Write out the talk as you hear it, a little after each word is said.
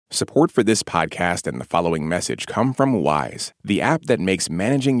Support for this podcast and the following message come from Wise, the app that makes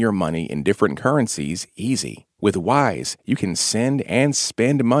managing your money in different currencies easy. With Wise, you can send and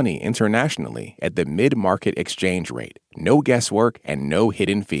spend money internationally at the mid-market exchange rate. No guesswork and no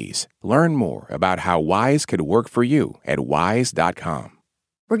hidden fees. Learn more about how Wise could work for you at wise.com.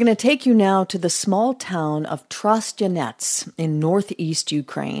 We're going to take you now to the small town of Trostyanets in northeast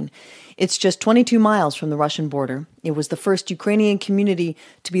Ukraine. It's just 22 miles from the Russian border. It was the first Ukrainian community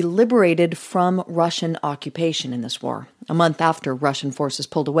to be liberated from Russian occupation in this war. A month after Russian forces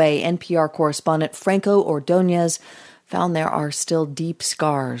pulled away, NPR correspondent Franco Ordonez found there are still deep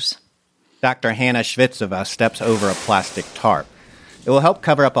scars. Dr. Hanna Shvitsova steps over a plastic tarp. It will help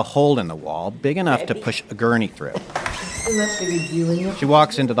cover up a hole in the wall big enough to push a gurney through. She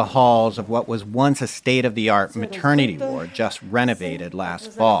walks into the halls of what was once a state-of-the-art maternity ward just renovated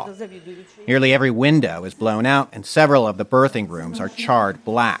last fall. Nearly every window is blown out, and several of the birthing rooms are charred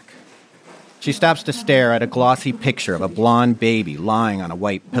black. She stops to stare at a glossy picture of a blonde baby lying on a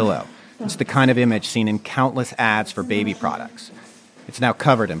white pillow. It's the kind of image seen in countless ads for baby products. It's now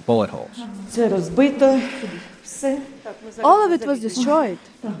covered in bullet holes. All of it was destroyed.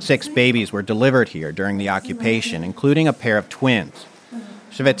 6 babies were delivered here during the occupation, including a pair of twins.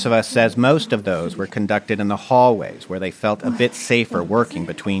 Shvitsova says most of those were conducted in the hallways, where they felt a bit safer working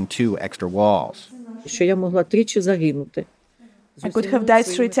between 2 extra walls. I could have died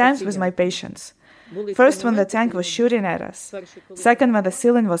 3 times with my patients. First, when the tank was shooting at us. Second, when the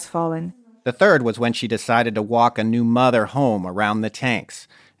ceiling was falling. The third was when she decided to walk a new mother home around the tanks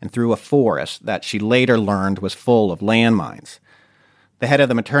and through a forest that she later learned was full of landmines. The head of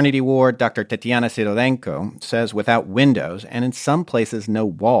the maternity ward, Dr. Tatiana Sidorenko, says without windows and in some places no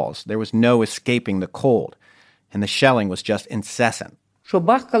walls, there was no escaping the cold, and the shelling was just incessant. It's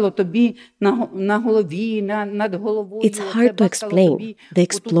hard to explain. The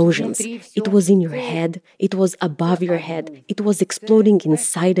explosions. It was in your head. It was above your head. It was exploding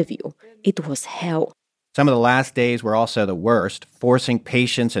inside of you. It was hell. Some of the last days were also the worst, forcing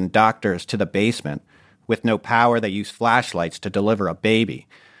patients and doctors to the basement. With no power, they use flashlights to deliver a baby.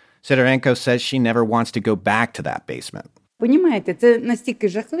 Sidorenko says she never wants to go back to that basement. This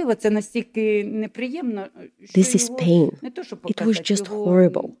is pain. It was just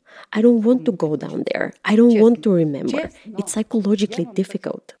horrible. I don't want to go down there. I don't want to remember. It's psychologically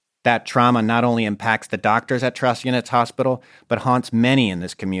difficult. That trauma not only impacts the doctors at Trostyanets Hospital, but haunts many in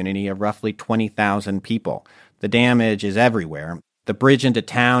this community of roughly 20,000 people. The damage is everywhere. The bridge into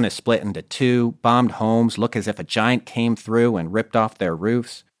town is split into 2. Bombed homes look as if a giant came through and ripped off their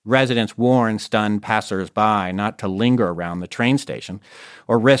roofs. Residents warn stunned passers-by not to linger around the train station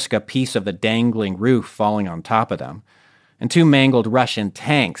or risk a piece of the dangling roof falling on top of them. And 2 mangled Russian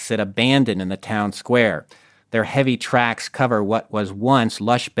tanks sit abandoned in the town square. Their heavy tracks cover what was once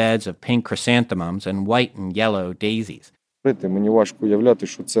lush beds of pink chrysanthemums and white and yellow daisies. It's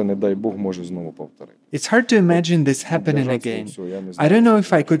hard to imagine this happening again. I don't know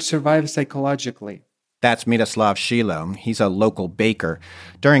if I could survive psychologically. That's Miroslav Shilo. He's a local baker.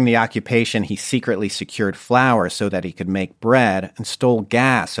 During the occupation, he secretly secured flour so that he could make bread and stole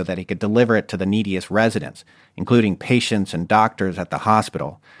gas so that he could deliver it to the neediest residents, including patients and doctors at the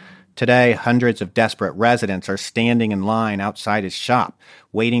hospital. Today, hundreds of desperate residents are standing in line outside his shop,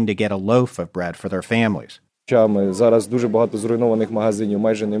 waiting to get a loaf of bread for their families. There are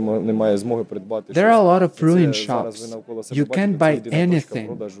a lot of ruined shops. You can't buy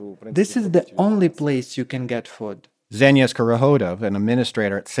anything. This is the only place you can get food. Zhenya Skorohodov, an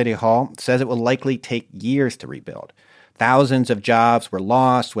administrator at City Hall, says it will likely take years to rebuild. Thousands of jobs were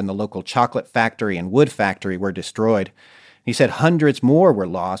lost when the local chocolate factory and wood factory were destroyed. He said hundreds more were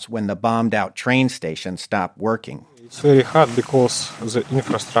lost when the bombed-out train station stopped working. It's very hard because the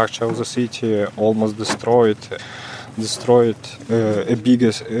infrastructure of the city almost destroyed a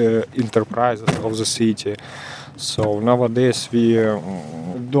biggest enterprises of the city. So nowadays we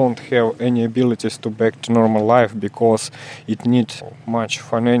don't have any abilities to back to normal life because it needs much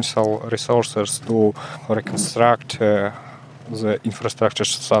financial resources to reconstruct the infrastructure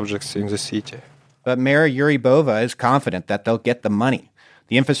subjects in the city. But Mayor Yuri Bova is confident that they'll get the money.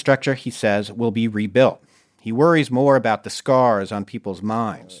 The infrastructure, he says, will be rebuilt. He worries more about the scars on people's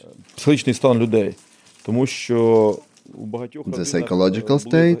minds. The psychological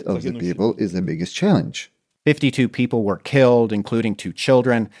state of the people is the biggest challenge. 52 people were killed, including 2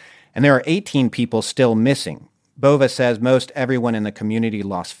 children, and there are 18 people still missing. Bova says most everyone in the community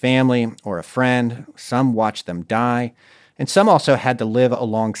lost family or a friend. Some watched them die. And some also had to live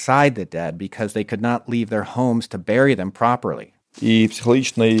alongside the dead because they could not leave their homes to bury them properly. The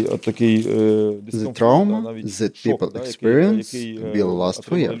trauma that people experience will last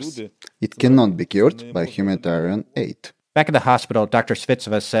for years. It cannot be cured by humanitarian aid. Back at the hospital, Dr.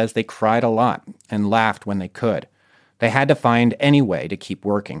 Svitsova says they cried a lot and laughed when they could. They had to find any way to keep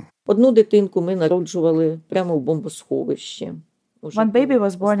working. One baby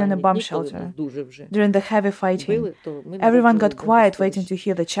was born in a bomb shelter. During the heavy fighting, everyone got quiet waiting to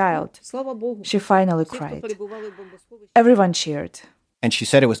hear the child. She finally cried. Everyone cheered. And she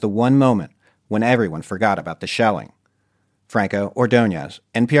said it was the one moment when everyone forgot about the shelling. Franco Ordonez,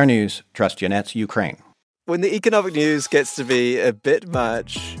 NPR News, Trostyanets, Ukraine. When the economic news gets to be a bit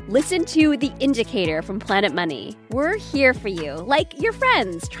much, listen to The Indicator from Planet Money. We're here for you, like your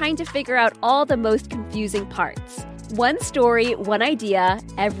friends, trying to figure out all the most confusing parts. One story, one idea,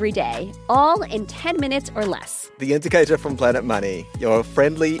 every day, all in 10 minutes or less. The Indicator from Planet Money, your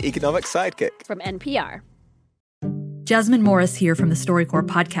friendly economic sidekick. From NPR. Jasmine Morris here from the StoryCorps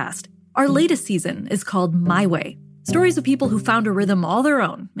podcast. Our latest season is called My Way. Stories of people who found a rhythm all their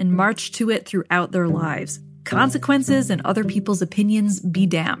own and marched to it throughout their lives. Consequences and other people's opinions be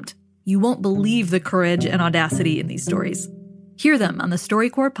damned. You won't believe the courage and audacity in these stories. Hear them on the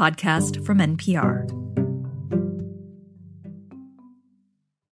StoryCorps podcast from NPR.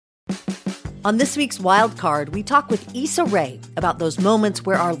 On this week's Wild Card, we talk with Issa Rae about those moments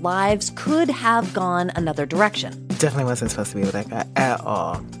where our lives could have gone another direction. Definitely wasn't supposed to be with that guy at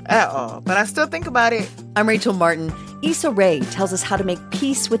all. But I still think about it. I'm Rachel Martin. Issa Rae tells us how to make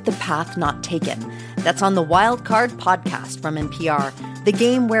peace with the path not taken. That's on the Wild Card podcast from NPR, the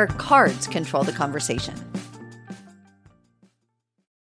game where cards control the conversation.